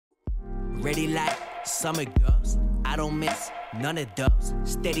Ready like summer girls, I don't miss none of those.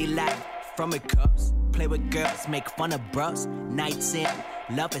 Steady like from a coast, play with girls, make fun of bros. Nights in,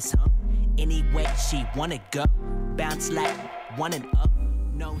 love is home. Anyway she wanna go, bounce like one and up.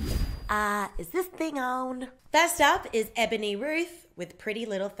 No. Is this thing on? First up is Ebony Ruth with Pretty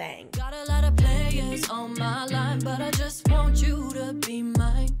Little Thang. Got a lot of players on my line, but I just want you to be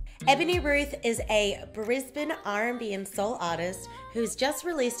mine. Ebony Ruth is a Brisbane R&B and soul artist who's just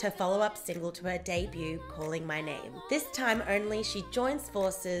released her follow-up single to her debut, Calling My Name. This time only, she joins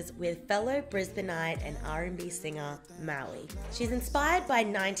forces with fellow Brisbaneite and R&B singer MAWiE. She's inspired by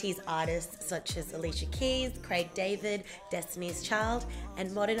 90s artists such as Alicia Keys, Craig David, Destiny's Child,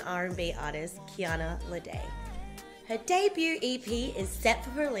 and modern R&B artist Kiana Lede. Her debut EP is set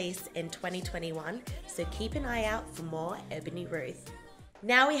for release in 2021, so keep an eye out for more Ebony Ruth.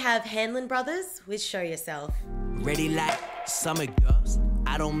 Now we have Hanlon Brothers with Show Yourself. Ready like summer girls,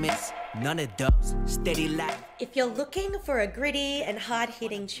 I don't miss none of those. Steady like. If you're looking for a gritty and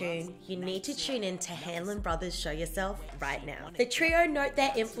hard-hitting tune, you need to tune in to Hanlon Brothers' Show Yourself right now. The trio note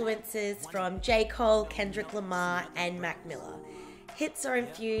their influences from J. Cole, Kendrick Lamar, and Mac Miller. Hits are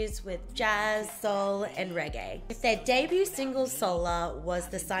infused with jazz, soul, and reggae. If their debut single, Solar, was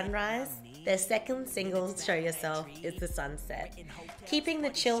The Sunrise, their second single, Show Yourself, is The Sunset. Keeping the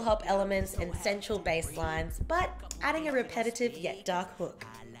chill hop elements and sensual bass lines, but adding a repetitive yet dark hook.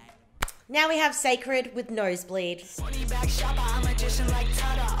 Now we have Sacred with Nosebleed.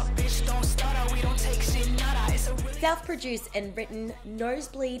 Self-produced and written,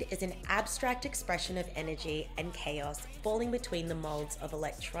 Nosebleed is an abstract expression of energy and chaos falling between the molds of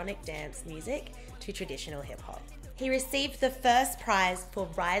electronic dance music to traditional hip-hop. He received the first prize for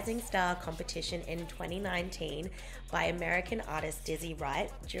Rising Star competition in 2019 by American artist Dizzy Wright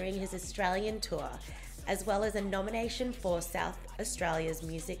during his Australian tour, as well as a nomination for South Australia's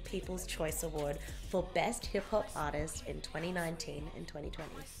Music People's Choice Award for Best Hip Hop Artist in 2019 and 2020.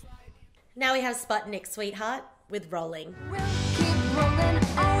 Now we have Sputnik Sweetheart with Rolling. We'll keep rolling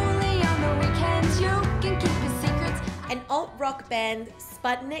only on the weekends. You can keep your secrets. An alt-rock band,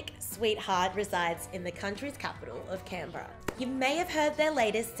 Sputnik Sweetheart, resides in the country's capital of Canberra. You may have heard their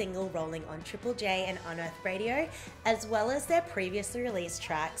latest single rolling on Triple J and Unearthed Radio, as well as their previously released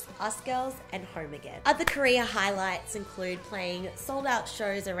tracks, Us Girls and Home Again. Other career highlights include playing sold-out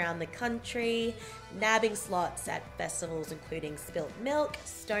shows around the country, nabbing slots at festivals including Spilt Milk,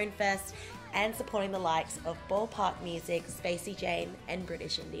 Stonefest, and supporting the likes of Ballpark Music, Spacey Jane, and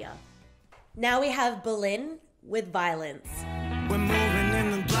British India. Now we have BOLEYN with Violence. We're moving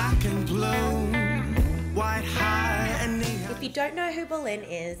in the black and blue, white high and knee high. If you don't know who BOLEYN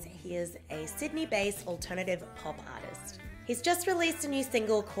is, he is a Sydney-based alternative pop artist. He's just released a new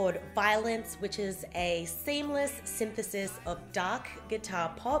single called Violence, which is a seamless synthesis of dark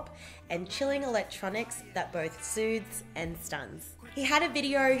guitar pop and chilling electronics that both soothes and stuns. He had a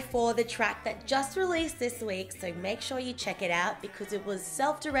video for the track that just released this week, so make sure you check it out because it was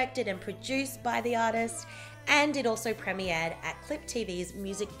self-directed and produced by the artist, and it also premiered at Clip TV's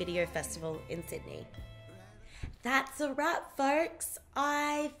Music Video Festival in Sydney. That's a wrap, folks.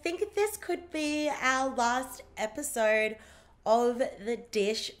 I think this could be our last episode of The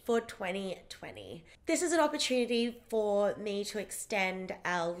Dish for 2020. This is an opportunity for me to extend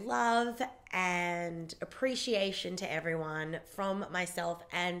our love and appreciation to everyone from myself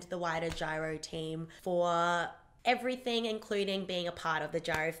and the wider Gyro team for everything, including being a part of the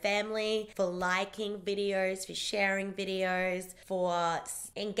Gyro family, for liking videos, for sharing videos, for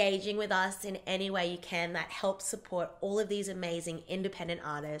engaging with us in any way you can that helps support all of these amazing independent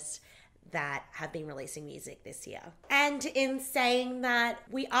artists that have been releasing music this year. And in saying that,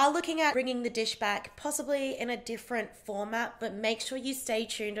 we are looking at bringing The Dish back, possibly in a different format, but make sure you stay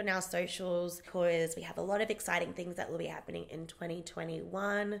tuned on our socials because we have a lot of exciting things that will be happening in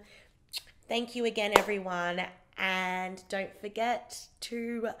 2021. Thank you again, everyone. And don't forget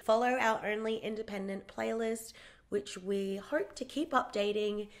to follow our Only Independent playlist, which we hope to keep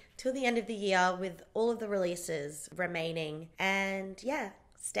updating till the end of the year with all of the releases remaining. And yeah,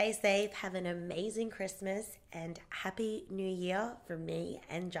 stay safe, have an amazing Christmas, and Happy New Year from me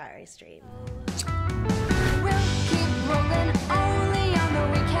and GYROstream. We'll keep rolling only